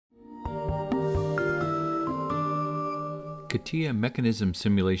CATIA Mechanism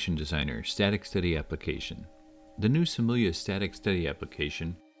Simulation Designer Static Study Application. The new SIMULIA Static Study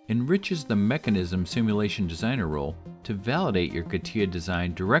Application enriches the Mechanism Simulation Designer role to validate your CATIA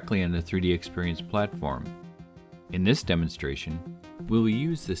design directly on the 3DEXPERIENCE platform. In this demonstration, we will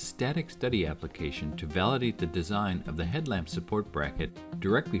use the Static Study Application to validate the design of the headlamp support bracket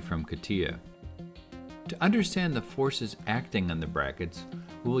directly from CATIA. To understand the forces acting on the brackets,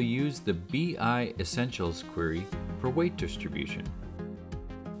 we will use the BI Essentials query for weight distribution.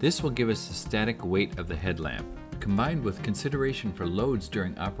 This will give us the static weight of the headlamp. Combined with consideration for loads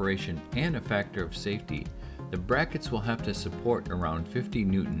during operation and a factor of safety, the brackets will have to support around 50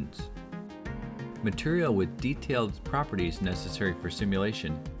 newtons. Material with detailed properties necessary for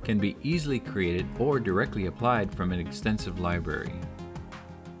simulation can be easily created or directly applied from an extensive library.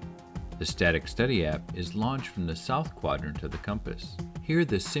 The Static Study app is launched from the south quadrant of the compass. Here,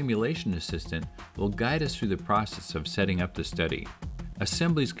 the Simulation Assistant will guide us through the process of setting up the study.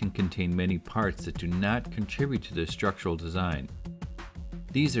 Assemblies can contain many parts that do not contribute to the structural design.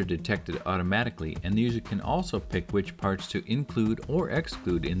 These are detected automatically, and the user can also pick which parts to include or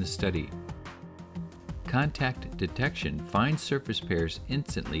exclude in the study. Contact detection finds surface pairs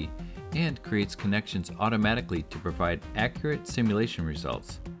instantly and creates connections automatically to provide accurate simulation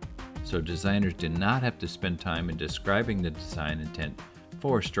results, so designers do not have to spend time in describing the design intent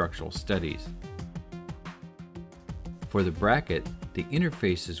for structural studies. For the bracket, the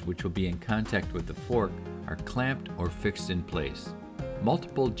interfaces which will be in contact with the fork are clamped or fixed in place.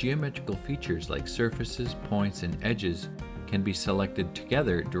 Multiple geometrical features like surfaces, points, and edges can be selected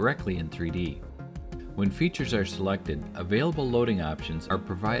together directly in 3D. When features are selected, available loading options are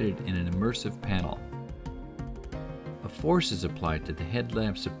provided in an immersive panel. A force is applied to the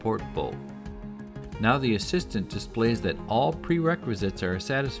headlamp support bolt. Now the assistant displays that all prerequisites are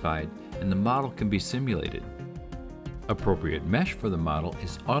satisfied and the model can be simulated. Appropriate mesh for the model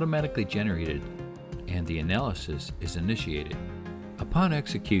is automatically generated and the analysis is initiated. Upon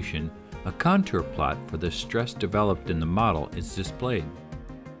execution, a contour plot for the stress developed in the model is displayed.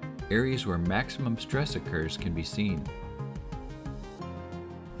 Areas where maximum stress occurs can be seen.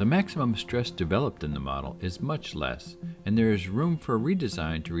 The maximum stress developed in the model is much less, and there is room for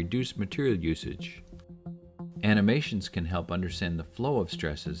redesign to reduce material usage. Animations can help understand the flow of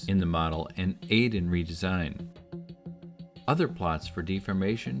stresses in the model and aid in redesign. Other plots for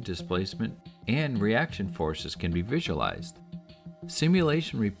deformation, displacement, and reaction forces can be visualized.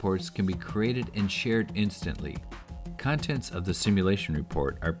 Simulation reports can be created and shared instantly. Contents of the simulation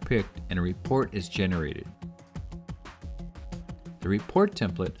report are picked and a report is generated. The report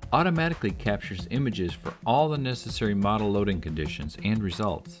template automatically captures images for all the necessary model loading conditions and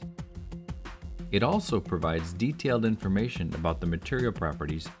results. It also provides detailed information about the material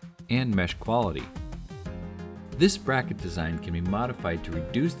properties and mesh quality. This bracket design can be modified to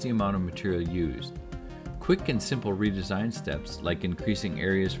reduce the amount of material used. Quick and simple redesign steps like increasing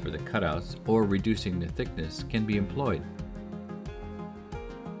areas for the cutouts or reducing the thickness can be employed.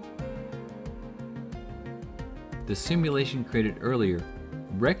 The simulation created earlier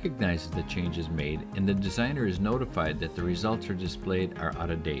recognizes the changes made and the designer is notified that the results are displayed are out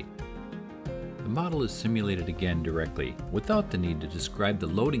of date. The model is simulated again directly without the need to describe the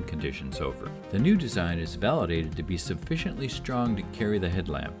loading conditions over. The new design is validated to be sufficiently strong to carry the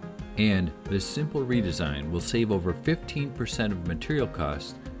headlamp, and this simple redesign will save over 15% of material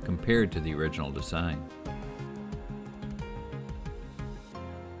costs compared to the original design.